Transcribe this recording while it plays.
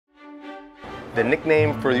The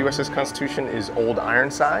nickname for the U.S.S. Constitution is Old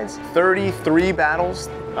Ironsides. 33 battles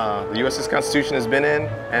the U.S.S. Constitution has been in,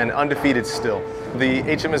 and undefeated still. The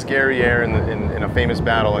HMS Guerriere in a famous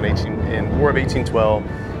battle in War of 1812,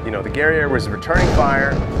 the Guerriere was returning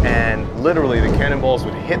fire, and literally the cannonballs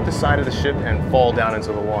would hit the side of the ship and fall down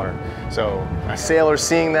into the water. So a sailor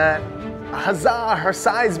seeing that, huzzah, her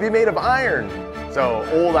sides be made of iron. So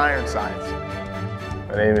Old Ironsides.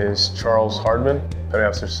 My name is Charles Hardman, Petty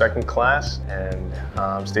Officer 2nd Class, and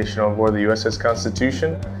I'm stationed on board the U.S.S.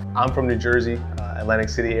 Constitution. I'm from New Jersey, Atlantic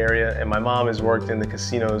City area, and my mom has worked in the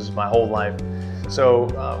casinos my whole life.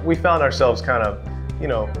 So we found ourselves kind of,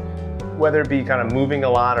 whether it be kind of moving a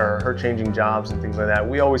lot or her changing jobs and things like that,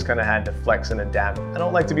 we always kind of had to flex and adapt. I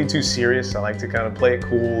don't like to be too serious. I like to kind of play it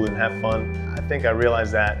cool and have fun. I think I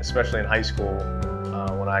realized that, especially in high school,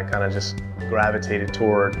 when I kind of just gravitated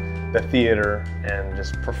toward the theater and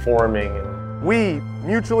just performing. We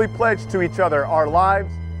mutually pledge to each other our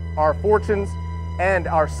lives, our fortunes, and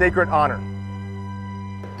our sacred honor.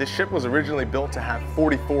 This ship was originally built to have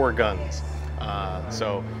 44 guns.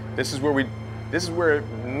 So this is where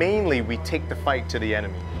mainly we take the fight to the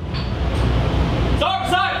enemy. Start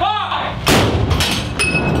side, fire!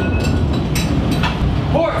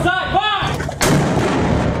 Port side, fire!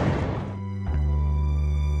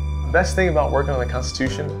 The best thing about working on the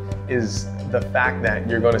Constitution is the fact that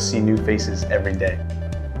you're going to see new faces every day.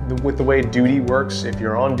 With the way duty works, if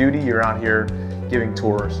you're on duty, you're out here giving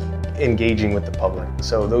tours, engaging with the public.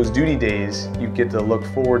 So those duty days, you get to look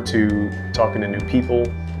forward to talking to new people,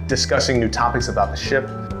 discussing new topics about the ship.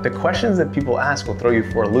 The questions that people ask will throw you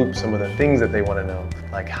for a loop, some of the things that they want to know,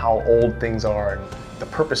 like how old things are and the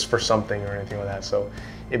purpose for something or anything like that. So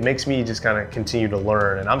it makes me just kind of continue to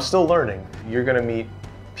learn, and I'm still learning. You're going to meet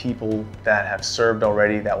people that have served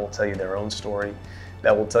already that will tell you their own story,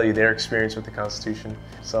 that will tell you their experience with the Constitution.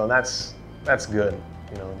 So that's good.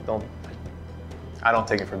 I don't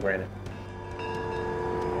take it for granted.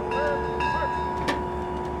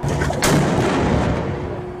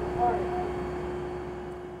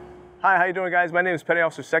 Hi, how you doing, guys? My name is Petty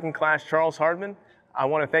Officer 2nd Class Charles Hardman. I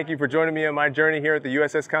want to thank you for joining me on my journey here at the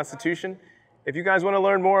U.S.S. Constitution. If you guys want to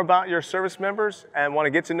learn more about your service members and want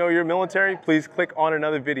to get to know your military, please click on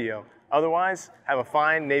another video. Otherwise, have a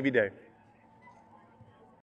fine Navy day.